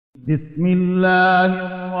بسم الله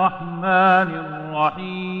الرحمن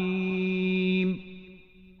الرحيم.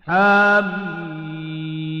 حميم.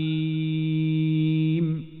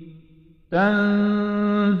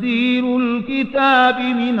 تنزيل الكتاب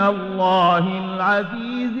من الله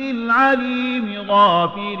العزيز العليم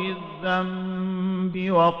غافر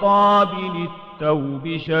الذنب وقابل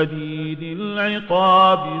التوب شديد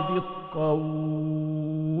العقاب ذي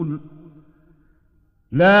الطول.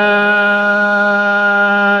 لا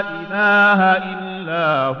إله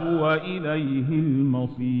إلا هو إليه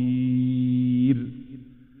المصير.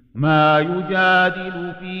 ما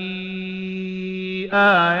يجادل في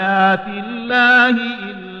آيات الله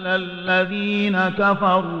إلا الذين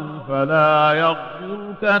كفروا فلا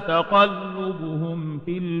يغرك تقلبهم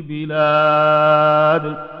في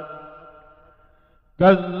البلاد.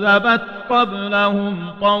 كذبت قبلهم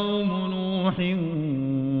قوم نوح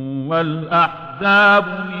والأحزاب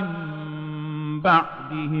من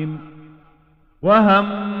بعدهم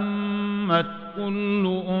وهمت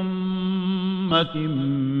كل أمة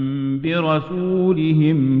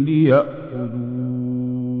برسولهم ليأخذوه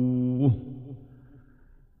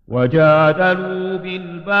وجادلوا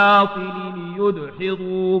بالباطل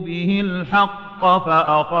ليدحضوا به الحق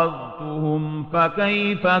فأخذتهم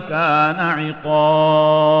فكيف كان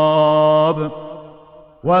عقاب.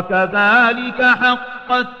 وكذلك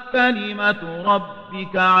حقت كلمة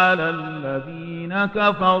ربك على الذين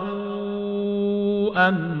كفروا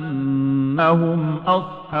أنهم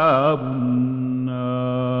أصحاب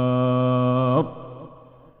النار.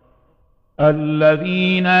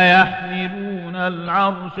 الذين يحملون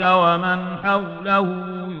العرش ومن حوله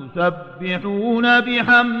يسبحون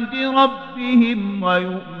بحمد ربهم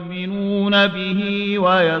ويؤمنون به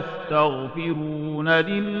ويستغفرون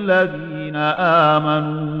للذين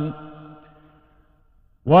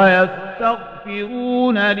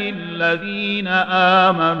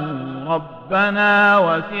آمنوا ربنا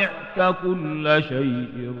وسعت كل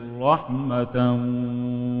شيء رحمة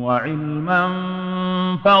وعلما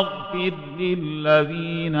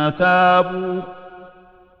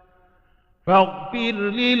فاغفر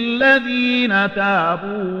للذين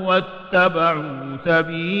تابوا واتبعوا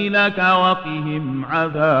سبيلك وقهم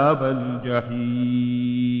عذاب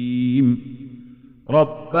الجحيم.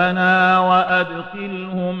 ربنا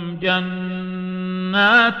وأدخلهم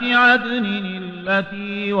جنات عدن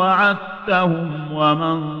التي وعدتهم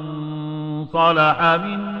ومن صلح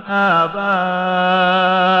من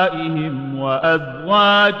آبائهم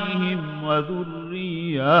وأزواجهم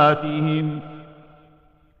وذرياتهم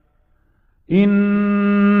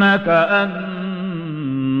إنك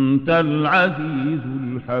أنت العزيز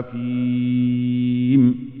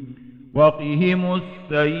الحكيم. وقهم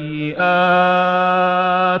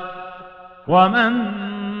السيئات ومن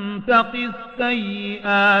تق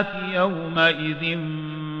السيئات يومئذ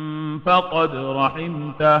فقد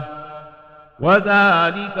رحمته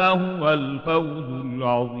وذلك هو الفوز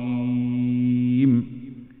العظيم.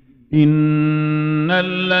 إن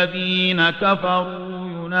الذين كفروا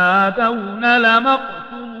ينادون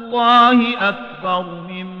لمقت الله أكبر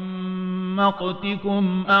من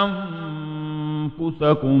مقتكم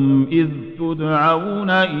أنفسكم إذ تدعون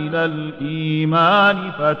إلى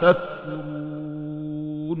الإيمان فتكفرون.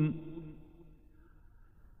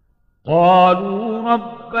 قالوا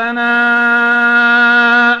ربنا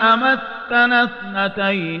أمتنا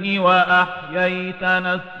اثنتين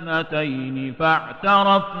وأحييتنا اثنتين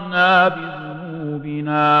فاعترفنا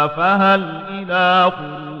بذنوبنا فهل إلى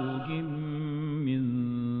خروج من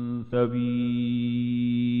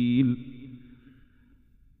سبيل.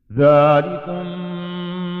 ذلكم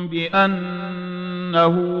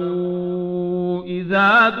بأنه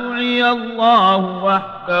إذا دعي الله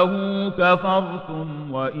وحده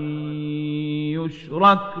كفرتم وإن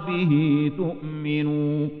يشرك به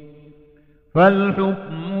تؤمنوا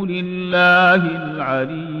فالحكم لله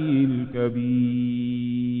العلي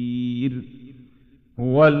الكبير.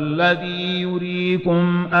 هو الذي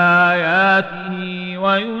يريكم آياته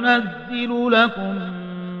وينزل لكم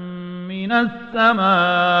من السماء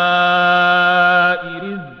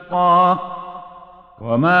رزقا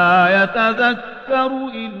وما يتذكر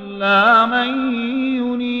إلا من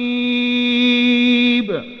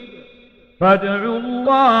ينيب. فادعوا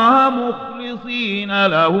الله مخلصين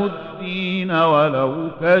له الدين ولو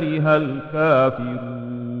كره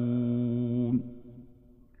الكافرون.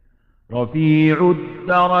 رفيع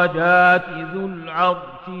الدرجات ذو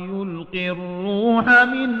العرش يلقي الروح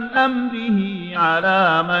من أمره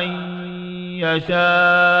على من يشاء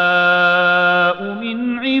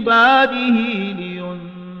من عباده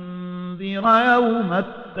لينذر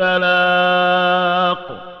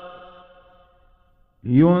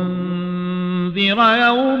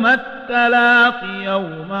يوم التلاق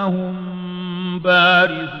يوم هم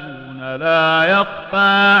بارزون لا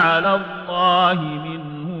يخفى على الله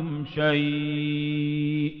منهم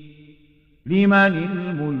شيء لمن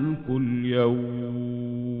الملك اليوم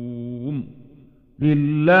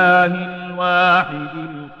لله الواحد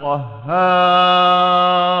القهار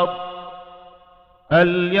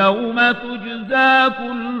اليوم تجزى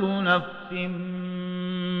كل نفس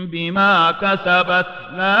بما كسبت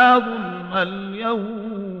لا ظلم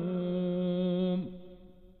اليوم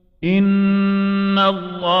إن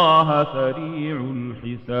الله سريع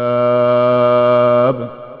الحساب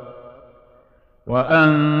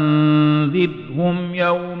وأنذرهم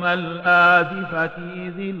يوم الآزفة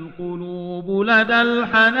إذ القلوب لدى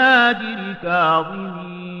الحناجر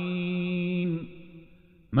كاظمين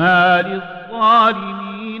ما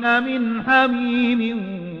للظالمين من حميم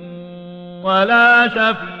ولا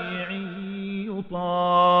شفيع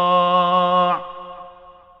يطاع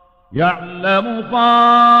يعلم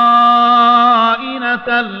خائنة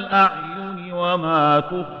الأعين وما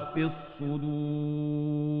تخفي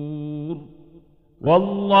الصدور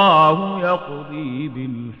والله يقضي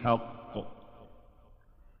بالحق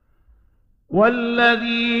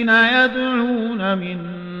والذين يدعون من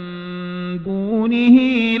دونه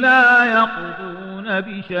لا يقضون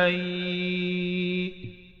بشيء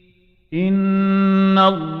إن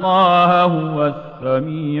الله هو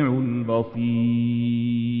السميع البصير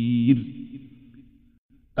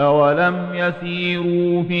أولم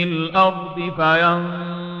يسيروا في الأرض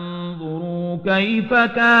فينظروا كيف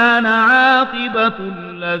كان عاقبة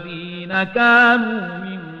الذين كانوا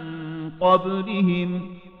من قبلهم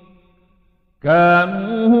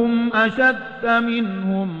كانوا هم أشد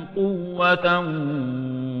منهم قوة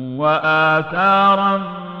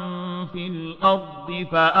وآثارا في الأرض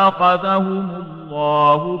فأخذهم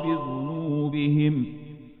الله بذنوبهم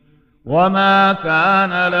وما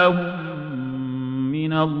كان لهم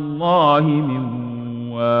من الله من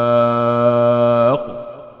واق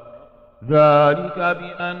ذلك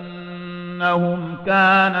بأنهم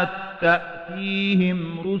كانت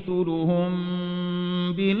تأتيهم رسلهم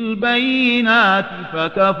بالبينات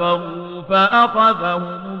فكفروا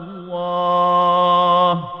فأخذهم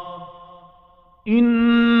الله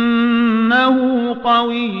إنه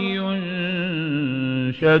قوي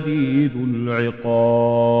شديد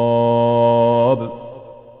العقاب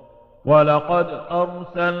ولقد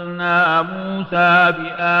أرسلنا موسى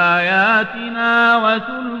بآياتنا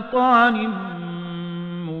وسلطان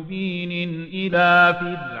مبين إلى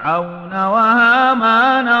فرعون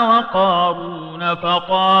وهامان وقارون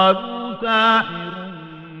فقالوا ساحر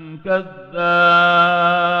كذاب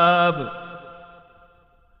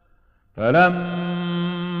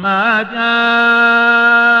فلما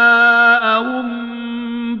جاءهم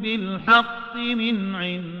بالحق من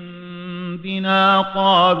عندنا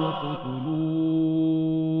قالوا اقتلوا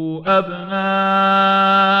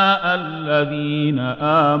أبناء الذين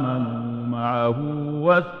آمنوا معه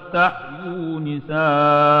واستحيوا نساءهم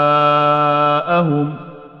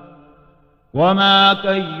وما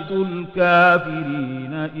كيد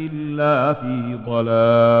الكافرين إلا في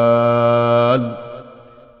ضلال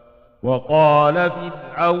وقال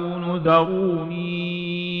فرعون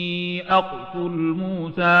ذروني أقتل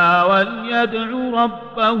موسى وليدع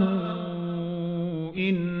ربه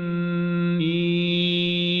إني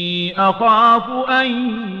أخاف أن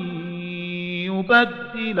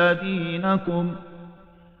يبدل دينكم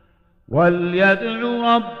وليدع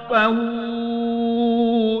ربه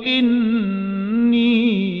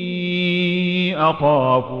إني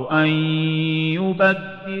أخاف أن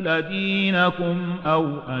يبدل دينكم أو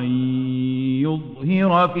أن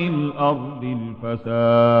يظهر في الأرض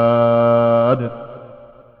الفساد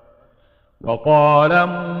وقال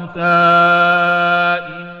موسى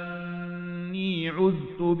إني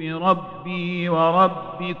عذت بربي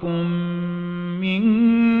وربكم من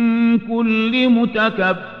كل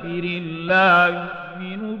متكبر لا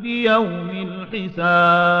يؤمن بيوم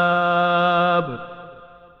الحساب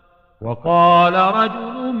وقال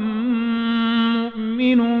رجل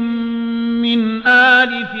مؤمن من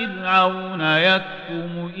آل فرعون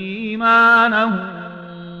يكتم إيمانه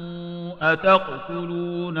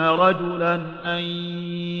أتقتلون رجلا أن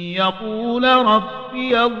يقول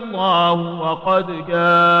ربي الله وقد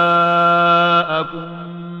جاءكم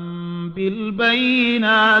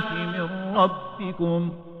بالبينات من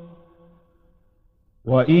ربكم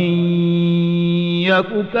وإن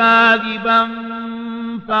يك كاذبا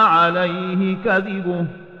فعليه كذبه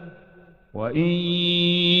وإن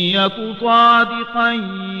يك صادقا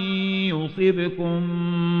يصبكم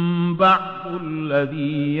بعض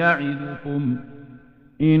الذي يعدكم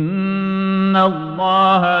إن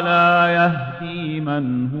الله لا يهدي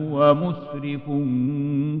من هو مسرف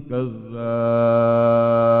كذاب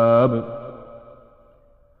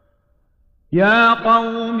يا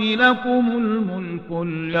قوم لكم الملك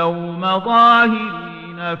اليوم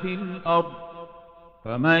ظاهرين في الأرض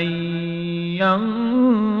فمن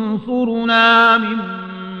ينصرنا من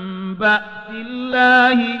بأس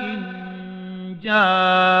الله إن جاءنا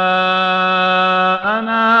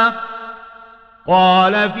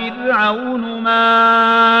قال فرعون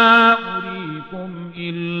ما أريكم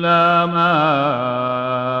إلا ما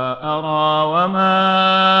أرى وما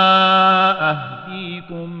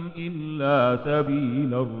أهديكم إلا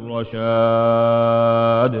سبيل الرشاد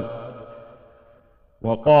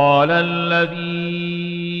وقال الذي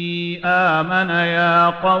آمن يا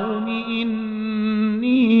قوم إني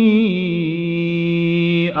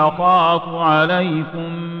أخاف عليكم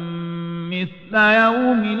مثل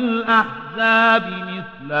يوم الأحزاب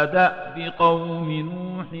مثل دأب قوم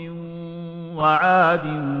نوح وعاد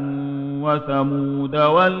وثمود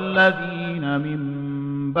والذين من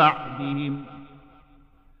بعدهم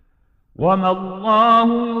وما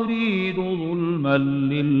الله يريد ظلما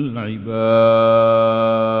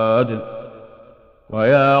للعباد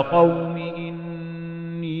ويا قوم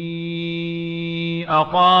إني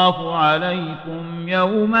أخاف عليكم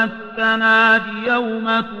يوم التناد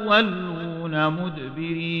يوم تولون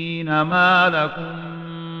مدبرين ما لكم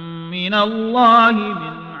من الله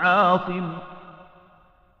من عاصم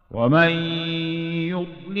ومن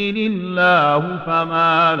يضلل الله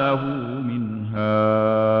فما له من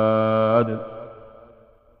هاد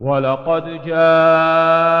ولقد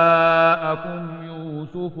جاءكم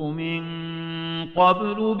يوسف من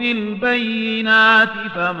قبل بالبينات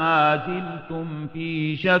فما زلتم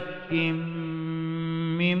في شك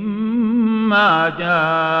مما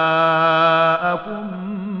جاءكم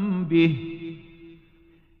به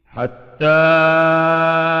حتى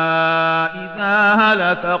إذا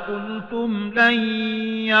هلك قلتم لن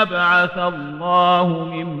يبعث الله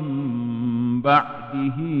من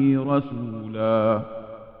بعده رسولا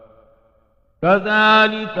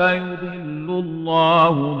كذلك يضل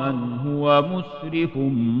الله من هو مسرف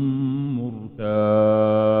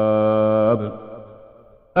مرتاب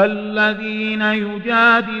الذين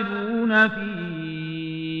يجادلون في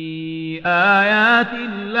آيات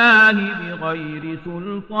الله بغير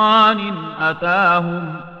سلطان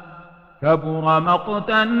أتاهم كبر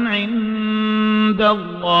مقتا عند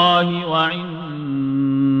الله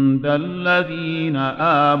وعند الذين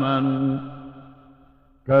آمنوا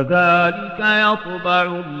كذلك يطبع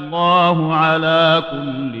الله على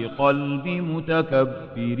كل قلب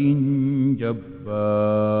متكبر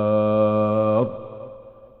جبار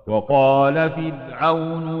وقال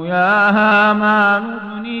فرعون يا هامان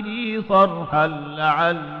ابن لي صرحا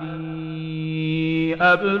لعلي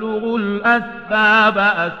أبلغ أسباب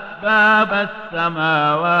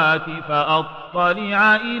السماوات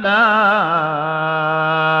فأطلع إلى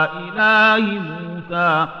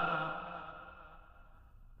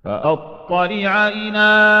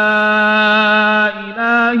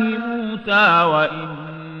إله موسى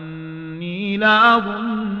وإني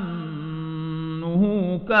لأظنه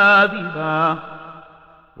كاذبا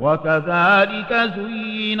وكذلك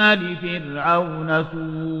زين لفرعون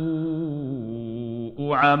سوء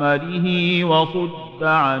عمله وصد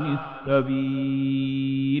عن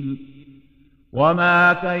السبيل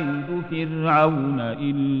وما كيد فرعون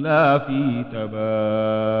إلا في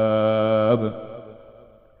تباب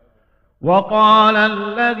وقال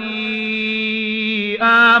الذي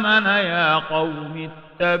آمن يا قوم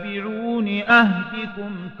اتبعون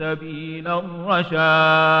أهدكم سبيل الرشاد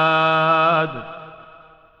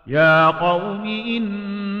يا قوم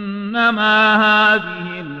إنما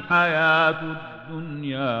هذه الحياة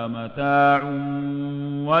الدنيا متاع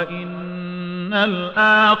وإن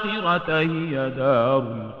الآخرة هي دار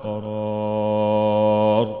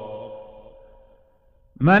القرار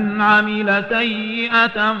من عمل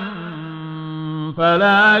سيئة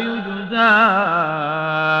فلا يجزى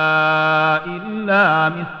إلا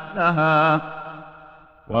مثلها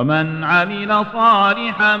ومن عمل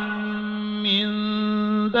صالحا من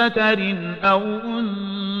ذكر أو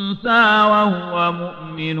أنثى وهو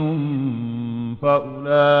مؤمن فأولئك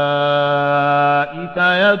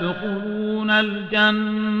يدخلون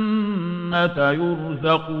الجنة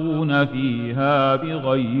يرزقون فيها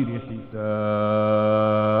بغير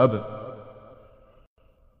حساب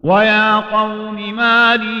ويا قوم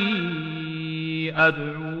ما لي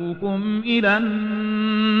أدعوكم إلى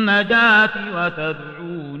النجاة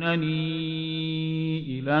وتدعونني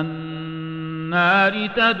إلى النار النار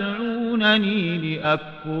تدعونني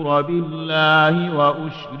لأكفر بالله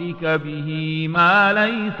وأشرك به ما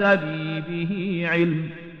ليس لي به علم،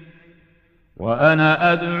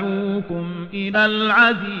 وأنا أدعوكم إلى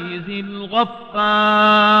العزيز الغفار.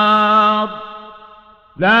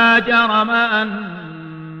 لا جرم أن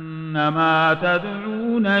ما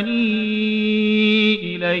تدعونني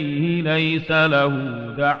إليه ليس له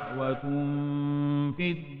دعوة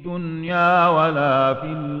في الدنيا ولا في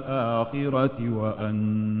الآخرة،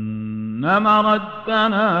 وأن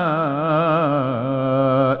مردنا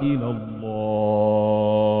إلى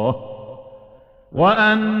الله،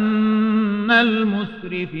 وأن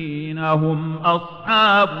المسرفين هم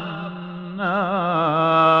أصحاب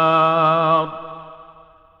النار.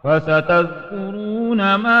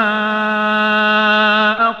 فستذكرون ما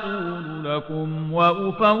أقول لكم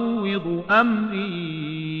وأفوض أمري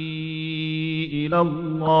إلى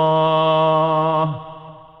الله،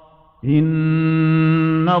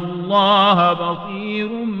 إن الله بصير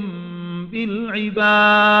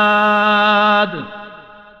بالعباد.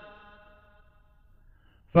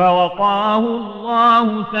 فوقاه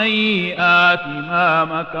الله سيئات ما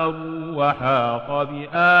مكروا، وحاق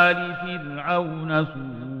بآل فرعون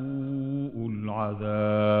سوء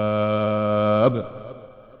العذاب.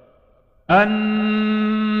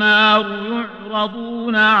 النار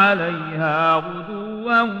يعرضون عليها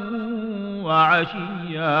غدوا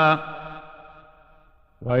وعشيا،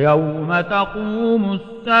 ويوم تقوم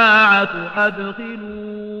الساعة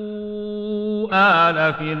أدخلوا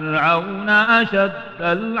آل فرعون أشد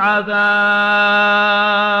العذاب.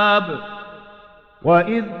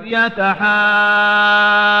 وإذ يتحاجون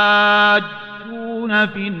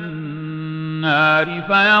في النار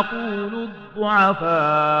فيقول الضعفاء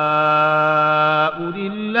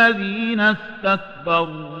للذين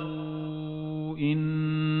استكبروا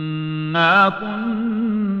إنا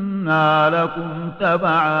كنا لكم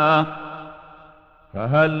تبعا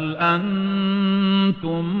فهل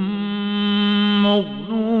أنتم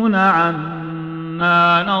مغنون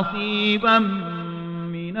عنا نصيبا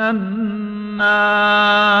من النار؟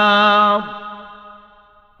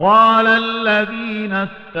 قال الذين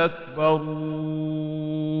استكبروا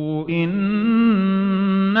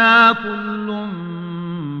إنا كل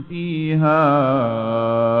فيها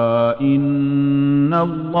إن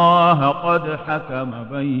الله قد حكم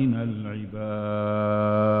بين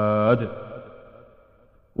العباد.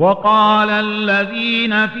 وقال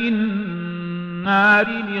الذين في النار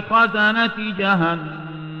لخزنة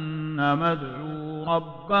جهنم ادعوا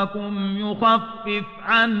ربكم يخفف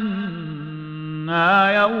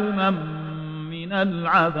عنا يوما من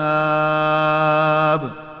العذاب.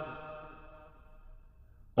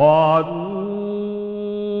 قالوا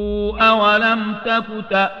أولم تك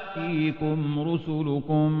تأتيكم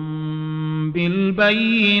رسلكم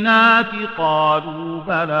بالبينات؟ قالوا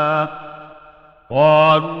بلى.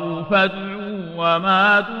 قالوا فادعوا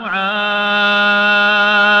وما دعاء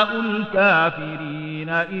الكافرين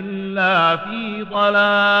إلا في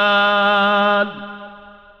ضلال.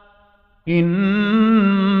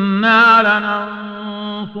 إنا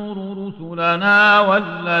لننصر رسلنا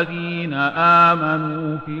والذين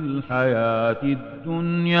آمنوا في الحياة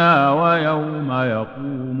الدنيا ويوم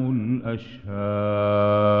يقوم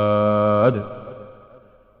الأشهاد.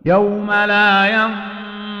 يوم لا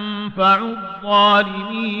ينفع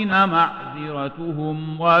الظالمين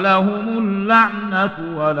معذرتهم ولهم اللعنة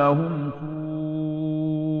ولهم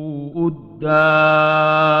سوء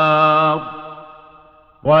الدار.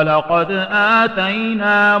 ولقد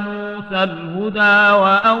آتينا موسى الهدى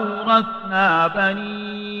وأورثنا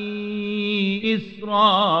بني إسرائيل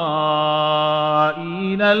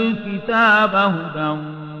الكتاب هدى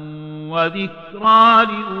وذكرى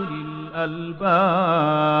لأولي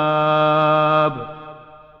الألباب.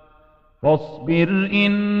 فاصبر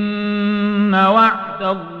إن وعد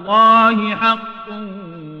الله حق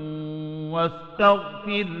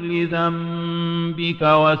واستغفر لذنبك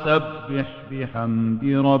وسبح بحمد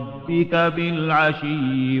ربك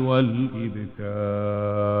بالعشي والإبكار.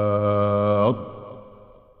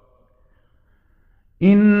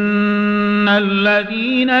 إن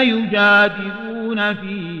الذين يجادلون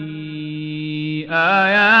في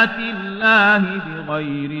آيات الله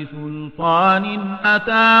بغير سلطان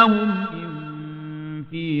أتاهم إن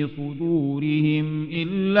في صدورهم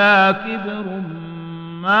إلا كبر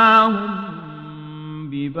ما هم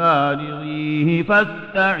ببالغيه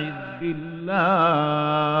فاستعذ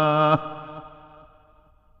بالله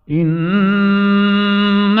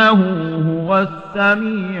إنه هو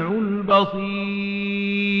السميع البصير.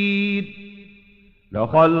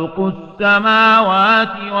 لخلق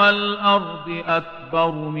السماوات والأرض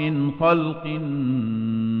أكبر من خلق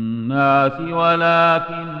الناس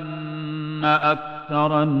ولكن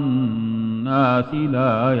أكثر الناس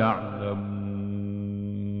لا يعلمون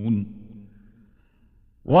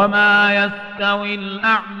وما يستوي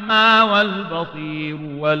الأعمى والبصير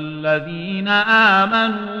والذين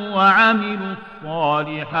آمنوا وعملوا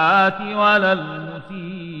الصالحات ولا المسيء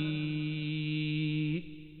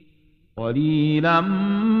قليلا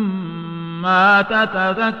ما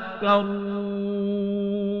تتذكرون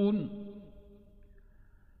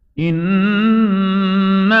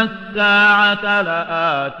إن الساعة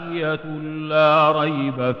لآتية لا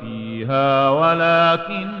ريب فيها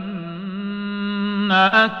ولكن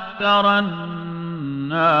أكثر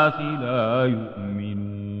الناس لا يؤمنون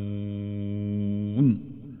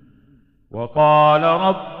وقال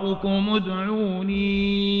ربكم ادعوني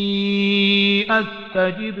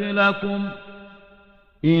أستجب لكم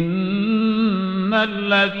إن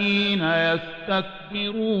الذين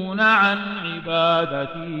يستكبرون عن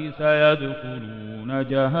عبادتي سيدخلون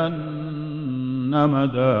جهنم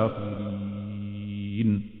داخرين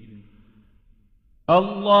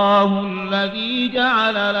الله الذي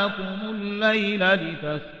جعل لكم الليل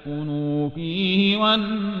لتسكنوا فيه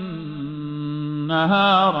والنهار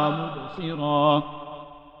مبصرا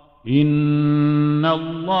إن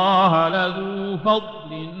الله لذو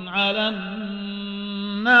فضل على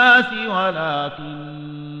الناس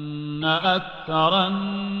ولكن أكثر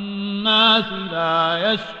الناس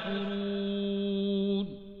لا يشكرون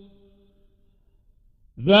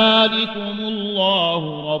ذلكم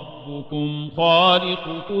الله ربكم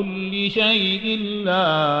خالق كل شيء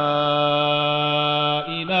لا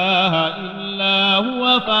إله إلا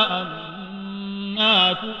هو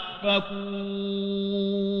فأنى تؤفكون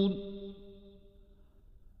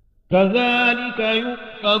كذلك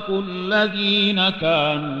يؤفك الذين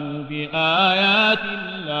كانوا بآيات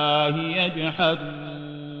الله يجحدون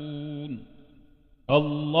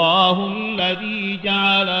الله الذي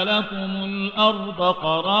جعل لكم الأرض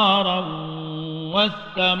قرارا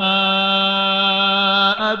والسماء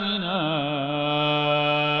بناء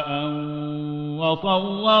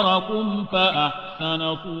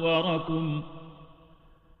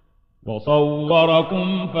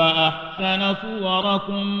وصوركم فأحسن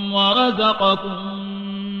صوركم ورزقكم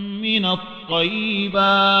من الطيبات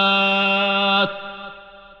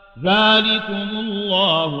ذلكم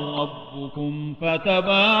الله ربكم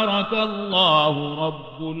فتبارك الله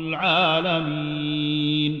رب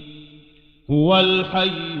العالمين هو الحي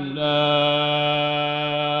لا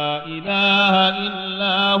إله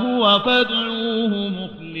إلا هو فادعوه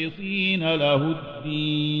مخلصين له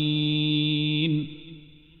الدين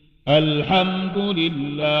الحمد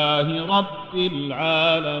لله رب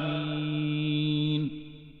العالمين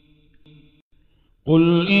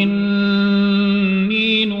قل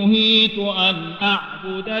إني نهيت أن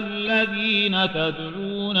أعبد الذين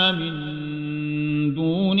تدعون من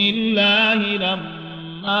دون الله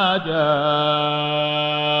لما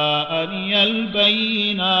جاءني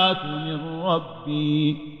البينات من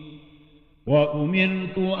ربي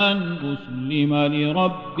وأمرت أن أسلم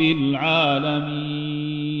لرب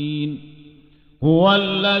العالمين هو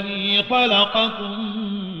الذي خلقكم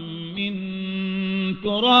من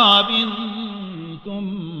تراب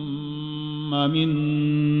ثم من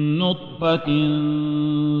نطفة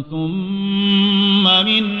ثم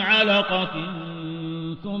من علقة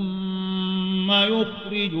ثم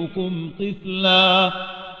يخرجكم طفلا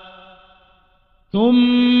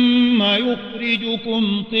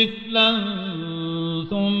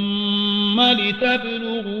ثم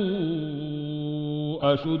لتبلغوا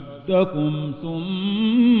أشدكم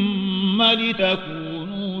ثم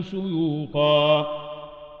لتكونوا شيوخا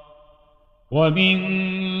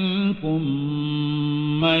ومنكم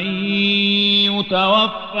من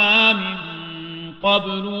يتوفى من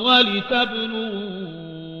قبل ولتبلغوا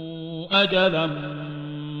أجلا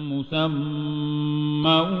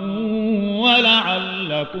مسمى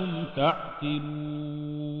ولعلكم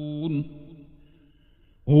تعقلون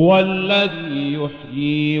هو الذي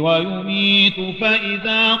يحيي ويميت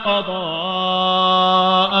فإذا قضى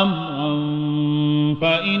أمرا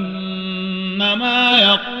فإنما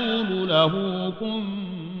يقول له كن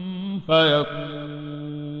فيكون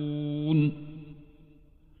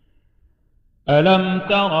ألم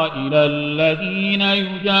تر إلى الذين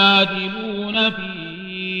يجادلون في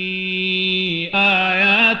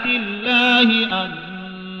آيات الله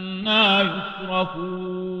أنى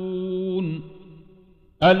يصرفون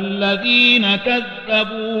الذين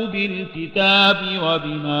كذبوا بالكتاب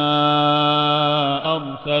وبما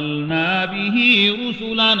أرسلنا به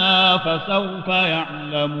رسلنا فسوف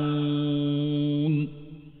يعلمون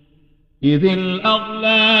إذ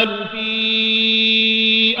الأغلال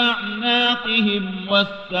في أعناقهم أعناقهم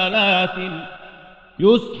والسلاسل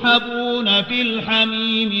يسحبون في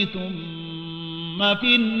الحميم ثم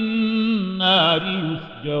في النار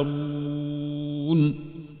يسجرون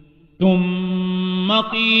ثم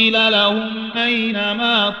قيل لهم أين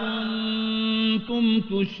ما كنتم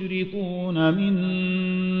تشركون من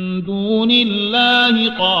دون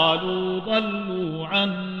الله قالوا ضلوا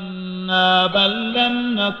عنا بل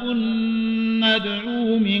لم نكن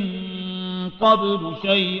ندعو من قبل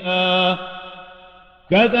شيئا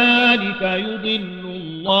كذلك يضل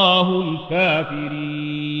الله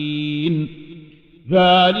الكافرين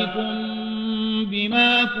ذلكم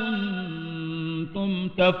بما كنتم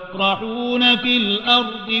تفرحون في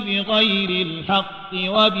الأرض بغير الحق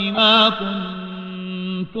وبما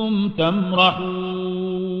كنتم تمرحون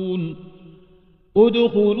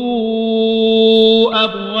ادخلوا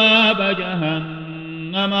أبواب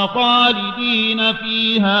جهنم خالدين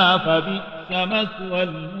فيها فبئس مثوى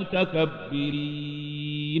المتكبرين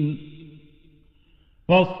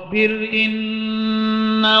فاصبر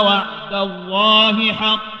إن وعد الله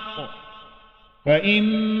حق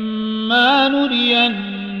فإما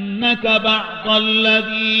نرينك بعض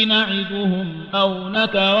الذي نعدهم أو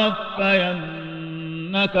نتوفينك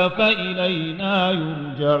فإلينا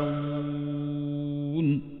يرجعون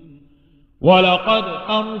ولقد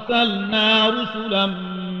أرسلنا رسلا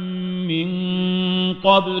من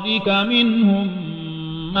قبلك منهم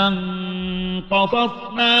من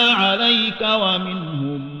قصصنا عليك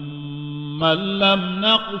ومنهم من لم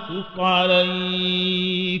نقصص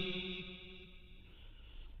عليك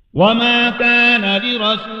وما كان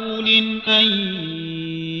لرسول أن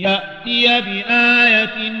يأتي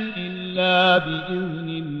بآية إلا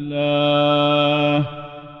بإذن الله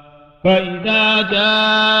فإذا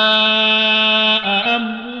جاء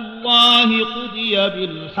أمر الله قضي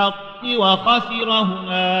بالحق وخسر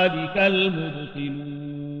هنالك المبطلون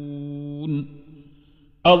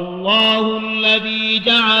الله الذي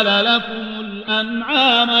جعل لكم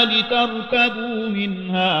الأنعام لتركبوا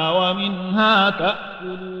منها ومنها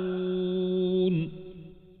تأكلون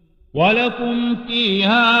ولكم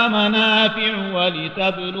فيها منافع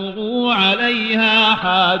ولتبلغوا عليها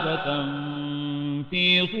حاجة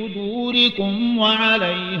في صدوركم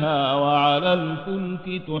وعليها وعلى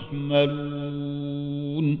الفلك تحملون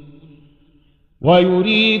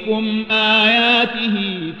ويريكم آياته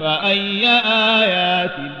فأي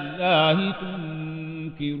آيات الله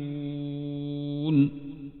تنكرون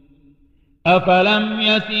أفلم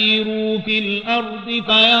يسيروا في الأرض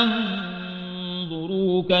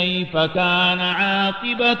فينظروا كيف كان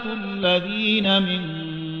عاقبة الذين من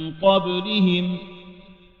قبلهم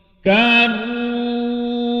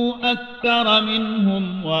كانوا أكثر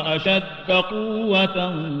منهم وأشد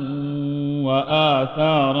قوة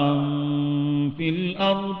وآثارا في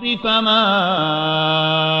الأرض فما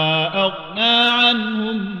أغنى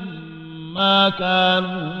عنهم ما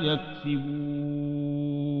كانوا يكسبون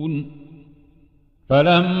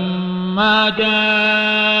فلما جاءتهم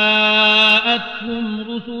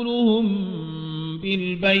رسلهم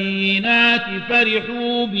بالبينات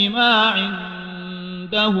فرحوا بما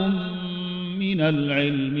عندهم من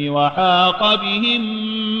العلم وحاق بهم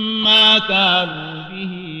ما كانوا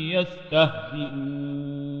به يستهزئون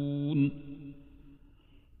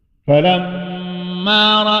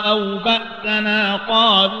فلما رأوا بأسنا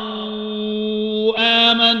قالوا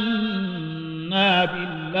آمنا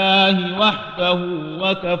بالله وحده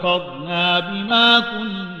وكفرنا بما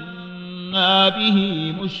كنا به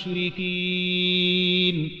مشركين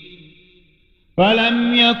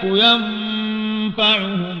فلم يك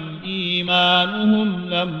ينفعهم إيمانهم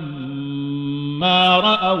لما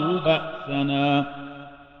رأوا بأسنا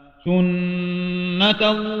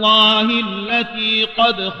سنة الله التي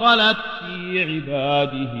قد خلت في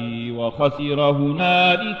عباده وخسر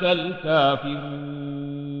هنالك الكافرون